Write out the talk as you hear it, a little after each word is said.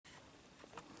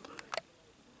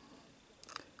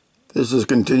This is a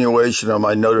continuation of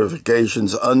my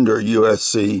notifications under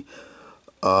USC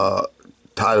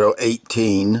Title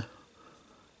 18,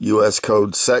 U.S.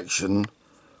 Code Section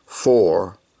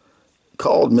 4,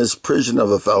 called misprision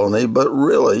of a felony, but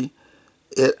really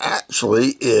it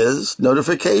actually is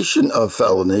notification of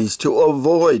felonies to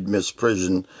avoid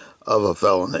misprision of a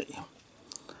felony.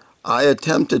 I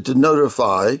attempted to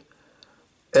notify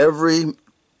every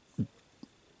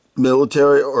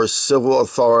military or civil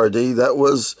authority that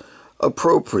was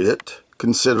appropriate,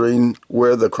 considering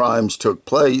where the crimes took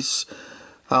place.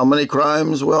 How many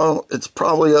crimes? Well, it's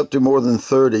probably up to more than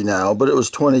 30 now, but it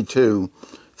was 22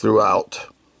 throughout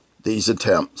these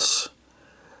attempts.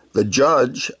 The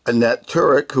judge, Annette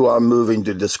Turek, who I'm moving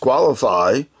to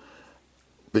disqualify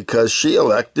because she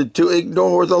elected to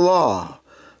ignore the law.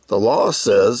 The law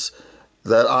says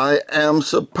that I am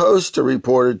supposed to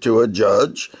report it to a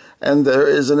judge, and there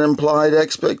is an implied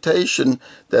expectation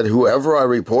that whoever I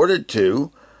report it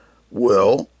to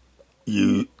will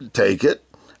take it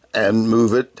and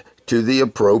move it to the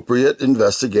appropriate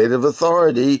investigative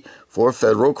authority for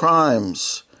federal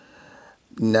crimes.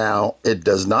 Now, it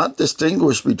does not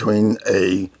distinguish between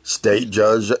a state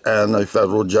judge and a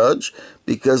federal judge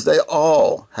because they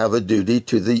all have a duty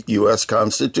to the U.S.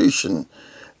 Constitution.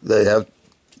 They have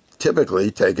typically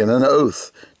taken an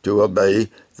oath to obey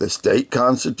the state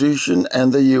constitution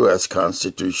and the U.S.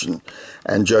 Constitution.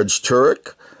 And Judge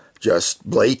Turek just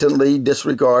blatantly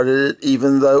disregarded it,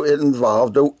 even though it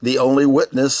involved the only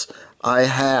witness I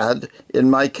had in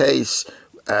my case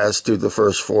as to the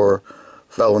first 4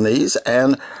 felonies,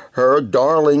 and her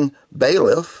darling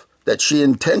bailiff that she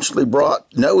intentionally brought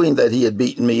knowing that he had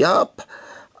beaten me up.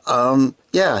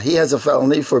 Yeah, he has a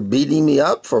felony for beating me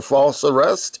up, for false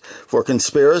arrest, for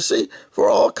conspiracy, for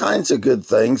all kinds of good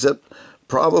things that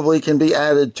probably can be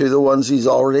added to the ones he's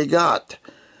already got.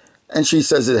 And she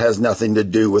says it has nothing to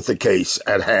do with the case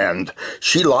at hand.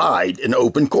 She lied in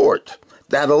open court.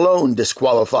 That alone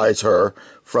disqualifies her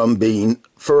from being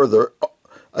further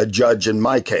a judge in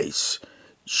my case.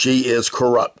 She is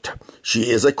corrupt. She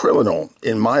is a criminal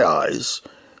in my eyes.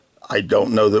 I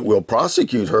don't know that we'll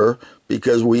prosecute her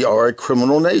because we are a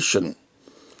criminal nation.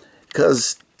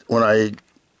 Because when I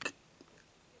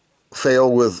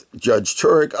failed with Judge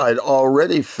Turek, I'd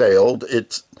already failed.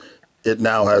 It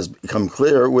now has become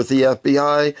clear with the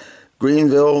FBI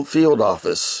Greenville field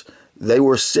office. They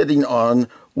were sitting on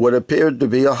what appeared to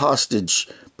be a hostage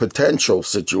potential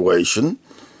situation,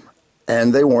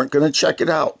 and they weren't going to check it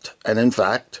out. And in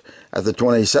fact, at the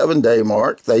 27-day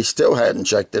mark, they still hadn't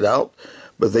checked it out,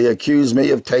 but they accused me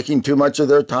of taking too much of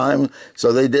their time,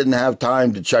 so they didn't have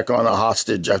time to check on a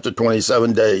hostage after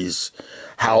 27 days.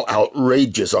 How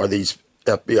outrageous are these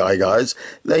FBI guys?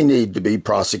 They need to be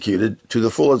prosecuted to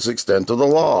the fullest extent of the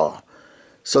law.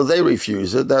 So they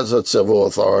refused it. That's a civil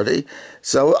authority.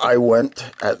 So I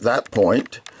went at that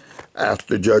point,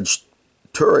 after Judge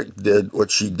Turek did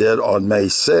what she did on May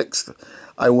 6th,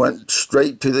 I went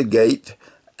straight to the gate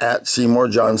at Seymour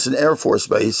Johnson Air Force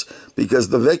Base because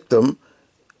the victim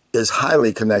is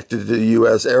highly connected to the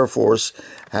U.S. Air Force,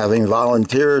 having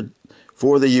volunteered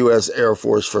for the U.S. Air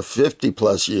Force for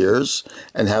 50-plus years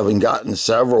and having gotten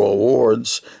several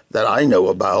awards that I know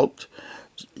about.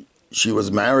 She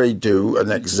was married to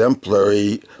an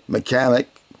exemplary mechanic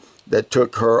that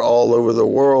took her all over the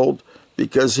world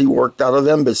because he worked out of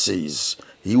embassies.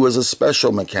 He was a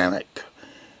special mechanic.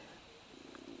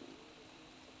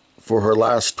 For her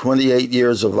last 28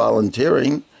 years of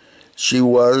volunteering, she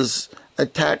was a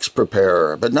tax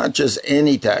preparer, but not just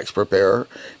any tax preparer,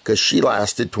 because she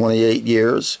lasted 28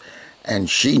 years and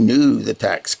she knew the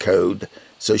tax code.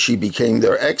 So she became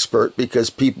their expert because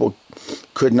people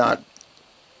could not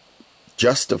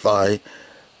justify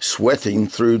sweating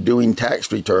through doing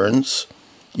tax returns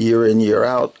year in, year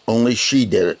out. Only she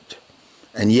did it.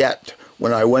 And yet,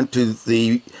 when I went to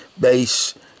the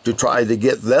base to try to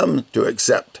get them to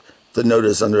accept the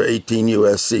notice under 18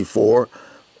 U.S.C. 4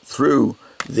 through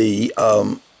the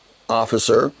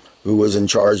officer who was in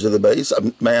charge of the base,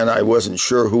 a man I wasn't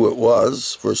sure who it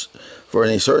was for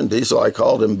any certainty, so I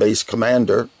called him base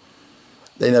commander.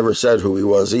 They never said who he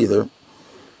was either.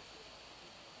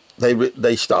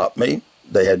 They stopped me.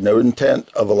 They had no intent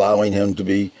of allowing him to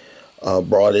be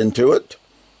brought into it.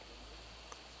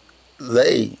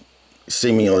 They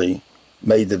seemingly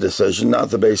made the decision,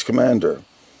 not the base commander.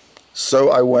 So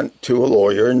I went to a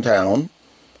lawyer in town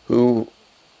who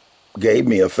gave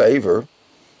me a favor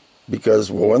because,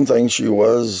 for one thing, she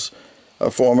was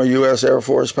a former U.S. Air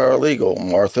Force paralegal,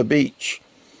 Martha Beach.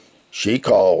 She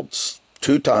called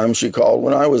 2 times. She called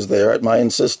when I was there at my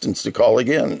insistence to call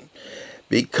again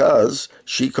because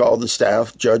she called the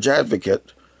staff judge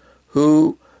advocate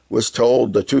who was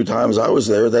told the 2 times I was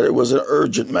there that it was an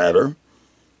urgent matter.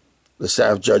 The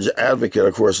staff judge advocate,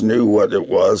 of course, knew what it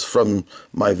was from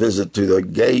my visit to the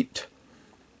gate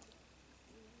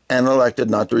and elected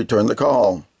not to return the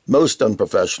call. Most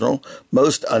unprofessional,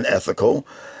 most unethical,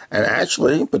 and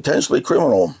actually potentially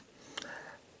criminal.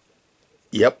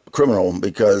 Yep, criminal,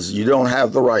 because you don't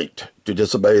have the right to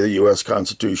disobey the U.S.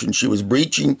 Constitution. She was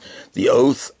breaching the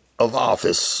oath of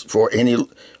office for any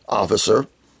officer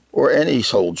or any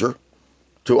soldier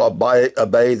to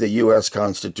obey the U.S.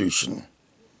 Constitution.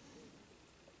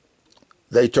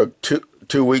 They took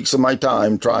two weeks of my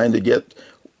time trying to get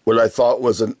what I thought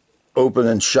was an open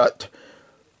and shut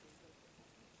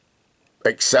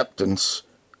acceptance,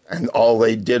 and all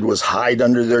they did was hide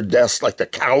under their desks like the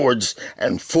cowards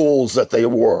and fools that they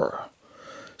were.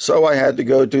 So I had to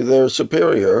go to their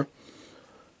superior,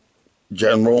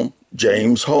 General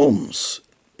James Holmes.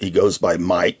 He goes by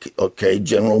Mike, okay,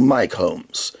 General Mike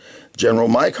Holmes. General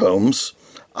Mike Holmes,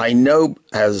 I know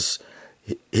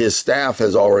his staff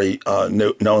has already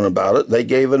known about it. They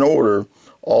gave an order,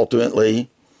 ultimately,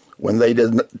 when they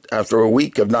didn't, after a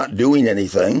week of not doing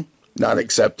anything, not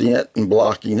accepting it and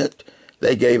blocking it,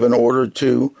 they gave an order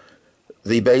to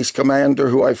the base commander,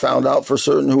 who I found out for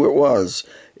certain who it was.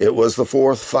 It was the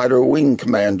 4th Fighter Wing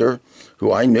Commander,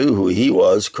 who I knew who he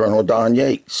was, Colonel Don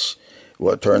Yates.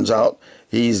 Well, it turns out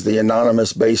he's the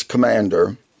anonymous base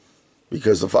commander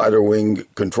because the Fighter Wing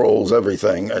controls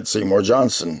everything at Seymour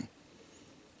Johnson.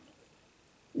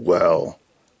 Well,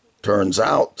 turns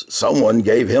out someone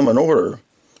gave him an order,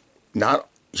 not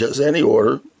just any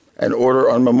order, an order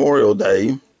on Memorial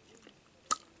Day.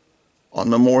 On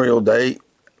Memorial Day,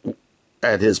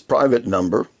 at his private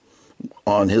number,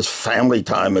 on his family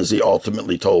time, as he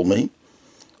ultimately told me,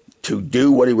 to do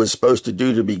what he was supposed to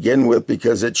do to begin with,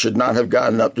 because it should not have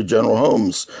gotten up to General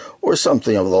Holmes or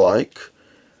something of the like.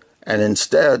 And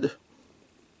instead,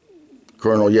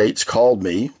 Colonel Yates called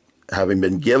me, having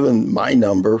been given my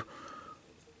number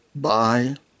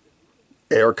by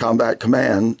Air Combat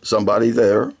Command, somebody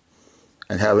there,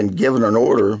 and having given an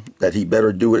order that he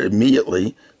better do it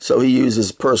immediately. So he used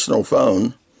his personal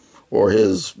phone or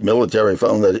his military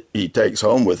phone that he takes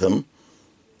home with him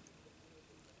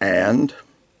and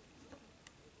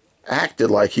acted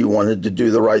like he wanted to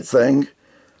do the right thing,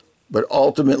 but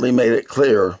ultimately made it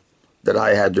clear that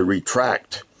I had to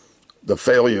retract the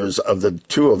failures of the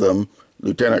 2 of them,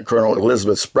 Lieutenant Colonel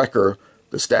Elizabeth Sprecher,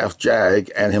 the staff JAG,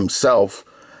 and himself,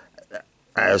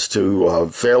 as to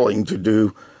failing to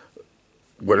do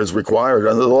what is required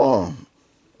under the law.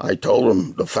 I told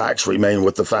him the facts remain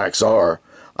what the facts are.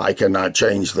 I cannot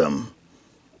change them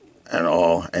and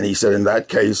all. And he said, in that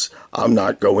case, I'm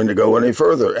not going to go any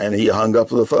further. And he hung up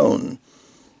the phone.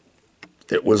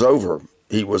 It was over.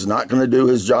 He was not going to do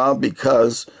his job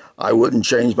because I wouldn't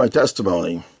change my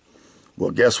testimony.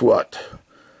 Well, guess what?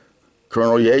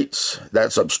 Colonel Yates,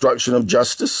 that's obstruction of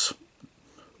justice,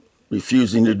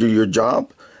 refusing to do your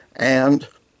job. And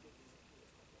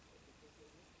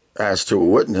as to a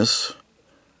witness,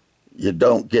 you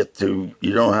don't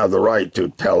have the right to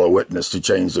tell a witness to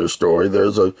change their story.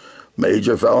 There's a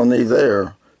major felony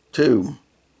there, too.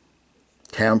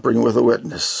 Tampering with a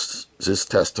witness's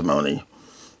testimony.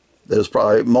 There's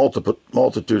probably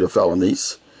multitude of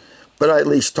felonies, but I at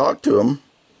least talked to him,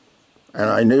 and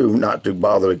I knew not to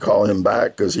bother to call him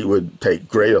back because he would take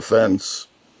great offense.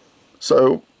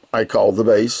 So I called the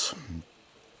base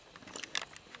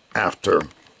after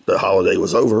the holiday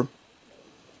was over.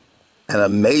 And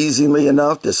amazingly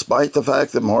enough, despite the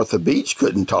fact that Martha Beach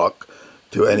couldn't talk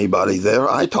to anybody there,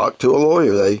 I talked to a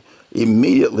lawyer. They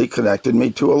immediately connected me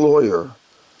to a lawyer.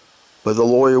 But the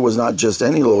lawyer was not just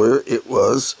any lawyer. It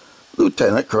was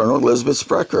Lieutenant Colonel Elizabeth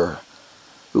Sprecher,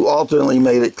 who ultimately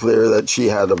made it clear that she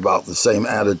had about the same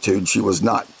attitude. She was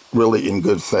not really in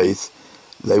good faith.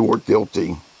 They were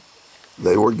guilty.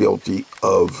 They were guilty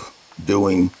of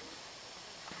doing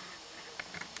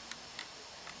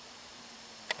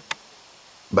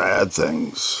bad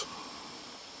things.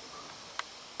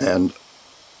 And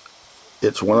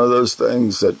it's one of those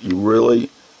things that you really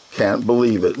can't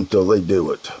believe it until they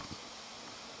do it.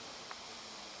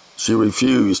 She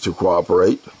refused to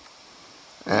cooperate,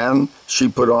 and she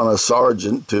put on a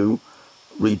sergeant to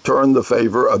return the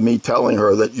favor of me telling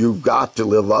her that you've got to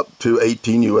live up to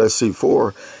 18 U.S.C.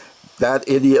 4. That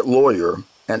idiot lawyer,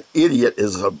 and idiot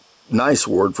is a nice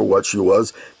word for what she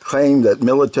was, claimed that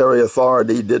military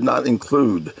authority did not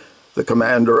include the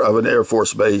commander of an Air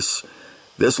Force base.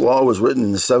 This law was written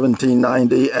in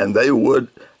 1790, and they would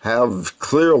have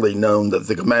clearly known that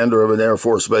the commander of an Air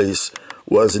Force base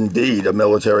was indeed a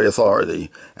military authority.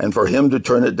 And for him to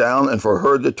turn it down and for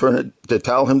her to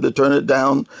tell him to turn it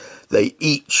down, they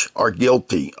each are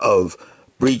guilty of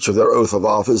breach of their oath of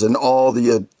office and all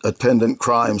the attendant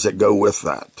crimes that go with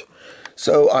that.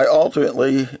 So I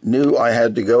ultimately knew I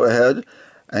had to go ahead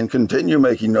and continue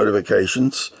making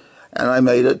notifications, and I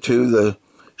made it to the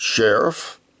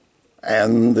sheriff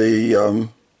and the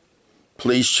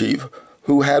police chief,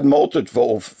 who had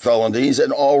multiple felonies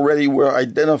and already were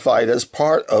identified as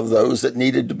part of those that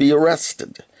needed to be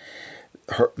arrested.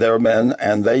 They're men,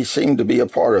 and they seemed to be a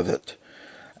part of it.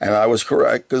 And I was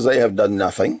correct, because they have done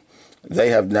nothing. They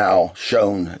have now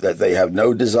shown that they have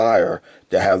no desire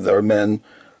to have their men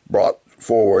brought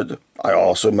forward. I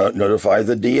also notified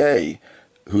the DA,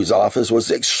 whose office was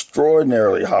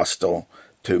extraordinarily hostile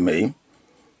to me,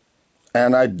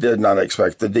 and I did not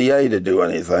expect the DA to do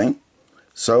anything.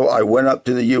 So I went up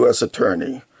to the U.S.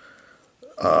 Attorney,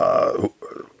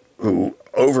 who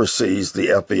oversees the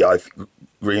FBI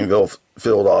Greenville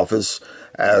field office,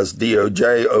 as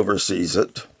DOJ oversees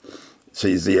it,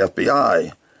 sees the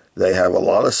FBI. They have a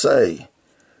lot of say.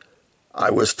 I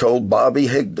was told Bobby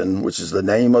Higdon, which is the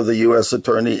name of the U.S.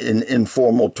 Attorney in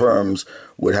informal terms,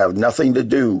 would have nothing to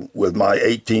do with my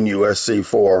 18 U.S.C.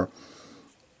 4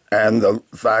 and the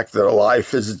fact that a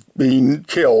life is being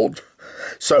killed.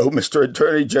 So, Mr.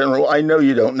 Attorney General, I know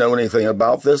you don't know anything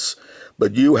about this,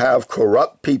 but you have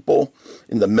corrupt people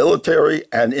in the military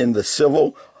and in the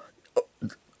civil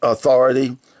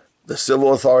authority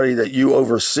that you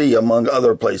oversee, among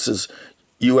other places.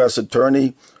 U.S.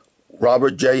 Attorney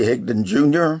Robert J. Higdon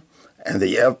Jr. and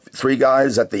the three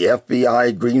guys at the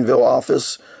FBI Greenville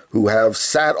office who have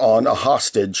sat on a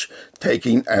hostage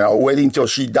taking and are waiting till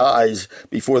she dies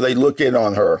before they look in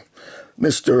on her.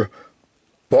 Mr.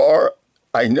 Barr,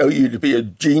 I know you to be a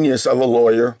genius of a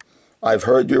lawyer. I've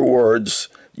heard your words.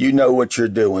 You know what you're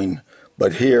doing.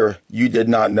 But here, you did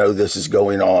not know this is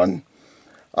going on.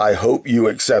 I hope you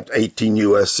accept 18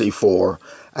 U.S.C. 4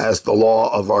 as the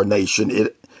law of our nation.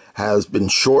 It has been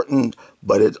shortened,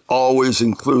 but it always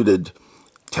included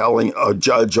telling a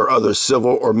judge or other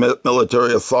civil or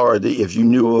military authority if you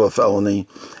knew of a felony,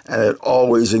 and it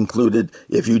always included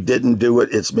if you didn't do it,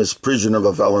 it's misprision of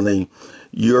a felony.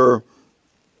 You're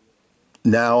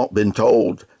now been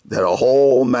told that a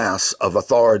whole mass of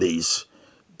authorities,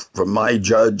 from my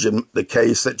judge in the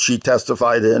case that she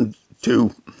testified in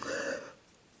to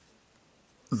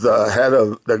the head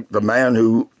of the man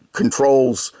who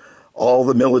controls all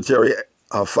the military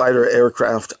fighter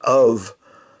aircraft of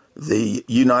the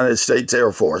United States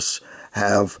Air Force,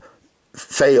 have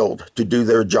failed to do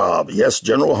their job. Yes,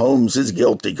 General Holmes is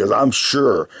guilty, because I'm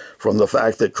sure from the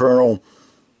fact that Colonel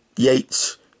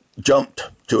Yates jumped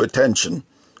to attention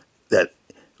that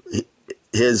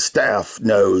his staff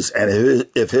knows, and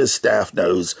if his staff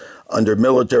knows, under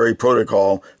military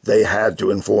protocol, they had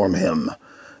to inform him.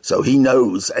 So he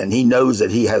knows, and he knows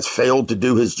that he has failed to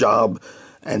do his job,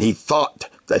 and he thought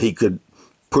that he could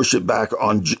push it back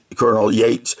on Colonel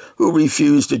Yates, who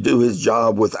refused to do his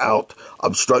job without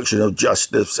obstruction of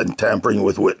justice and tampering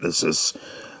with witnesses,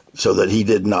 so that he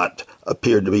did not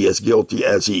appear to be as guilty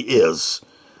as he is.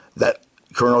 That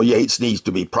Colonel Yates needs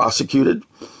to be prosecuted.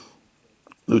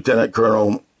 Lieutenant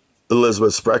Colonel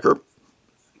Elizabeth Sprecher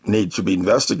needs to be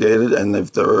investigated, and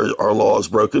if there are laws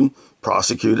broken,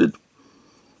 prosecuted.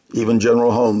 Even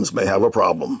General Holmes may have a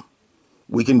problem.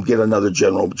 We can get another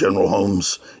General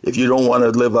Holmes. If you don't want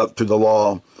to live up to the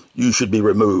law, you should be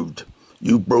removed.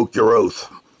 You broke your oath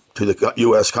to the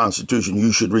U.S. Constitution.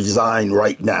 You should resign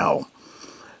right now.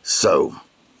 So,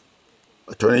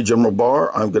 Attorney General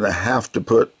Barr, I'm going to have to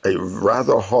put a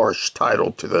rather harsh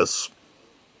title to this.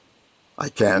 I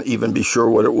can't even be sure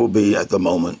what it will be at the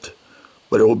moment,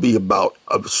 but it will be about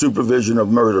a supervision of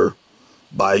murder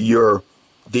by your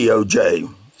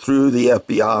DOJ through the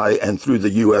FBI and through the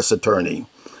U.S. Attorney,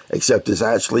 except it's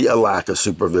actually a lack of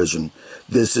supervision.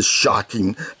 This is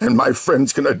shocking, and my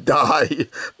friend's going to die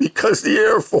because the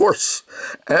Air Force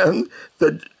and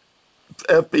the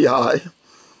FBI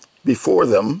before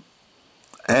them,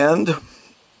 and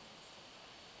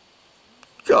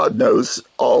God knows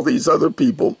all these other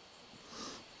people,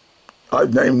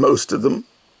 I've named most of them,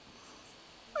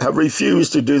 have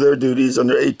refused to do their duties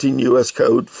under 18 U.S.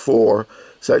 Code 4,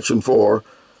 Section 4,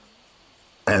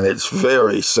 and it's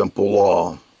very simple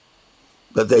law.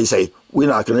 But they say, we're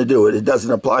not going to do it. It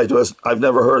doesn't apply to us. I've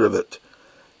never heard of it.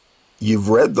 You've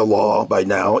read the law by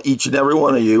now, each and every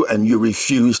one of you, and you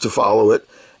refuse to follow it.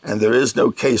 And there is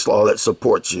no case law that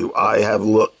supports you. I have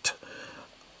looked,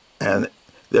 and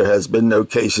there has been no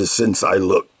cases since I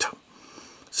looked.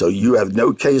 So you have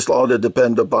no case law to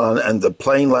depend upon, and the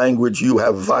plain language you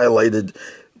have violated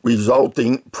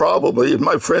resulting probably in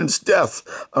my friend's death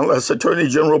unless Attorney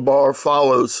General Barr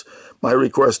follows my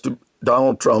request to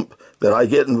Donald Trump that I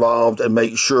get involved and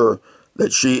make sure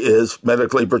that she is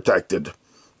medically protected,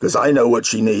 because I know what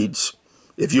she needs.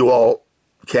 If you all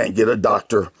can't get a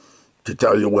doctor to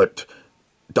tell you what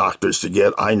doctors to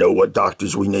get, I know what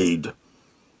doctors we need.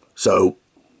 So,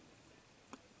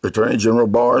 Attorney General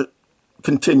Barr,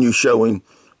 continue showing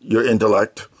your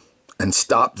intellect and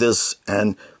stop this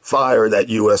and fire that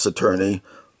U.S. attorney.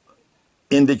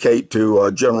 Indicate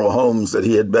to General Holmes that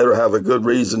he had better have a good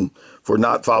reason for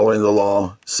not following the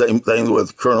law. Same thing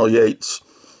with Colonel Yates,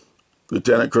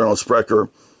 Lieutenant Colonel Sprecher,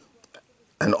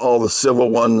 and all the civil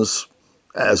ones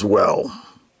as well.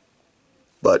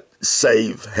 But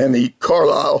save Henny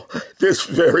Carlisle this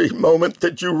very moment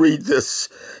that you read this.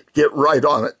 Get right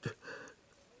on it.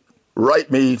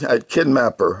 Write me at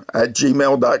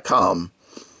kidmapper@gmail.com.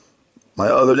 My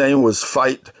other name was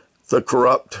Fight the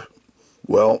Corrupt.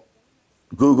 Well,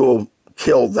 Google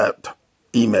killed that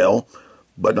email,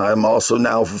 but I'm also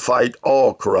now Fight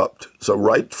All Corrupt. So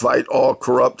write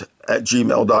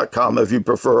fightallcorrupt@gmail.com if you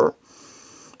prefer,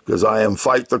 because I am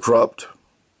Fight the Corrupt,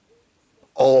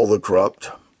 all the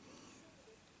corrupt,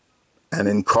 and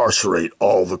incarcerate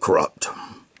all the corrupt.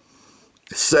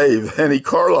 Save Henny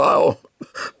Carlisle.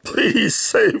 Please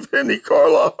save Henny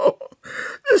Carlisle.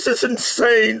 This is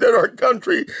insane that our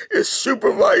country is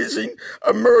supervising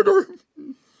a murder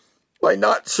by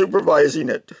not supervising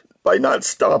it, by not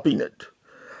stopping it.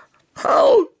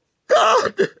 How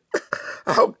God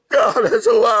has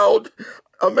allowed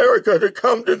America to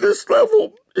come to this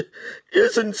level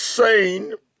is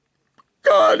insane.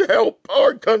 God help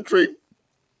our country.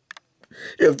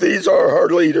 If these are our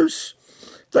leaders,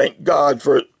 thank God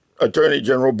for Attorney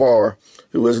General Barr,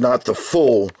 who is not the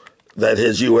fool that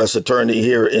his U.S. attorney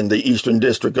here in the Eastern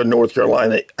District of North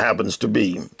Carolina happens to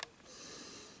be.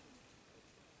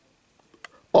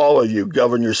 All of you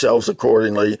govern yourselves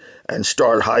accordingly and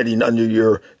start hiding under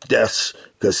your desks,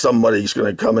 because somebody's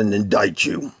going to come and indict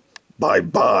you.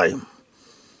 Bye-bye.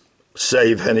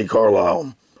 Save Henny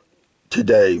Carlisle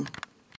today.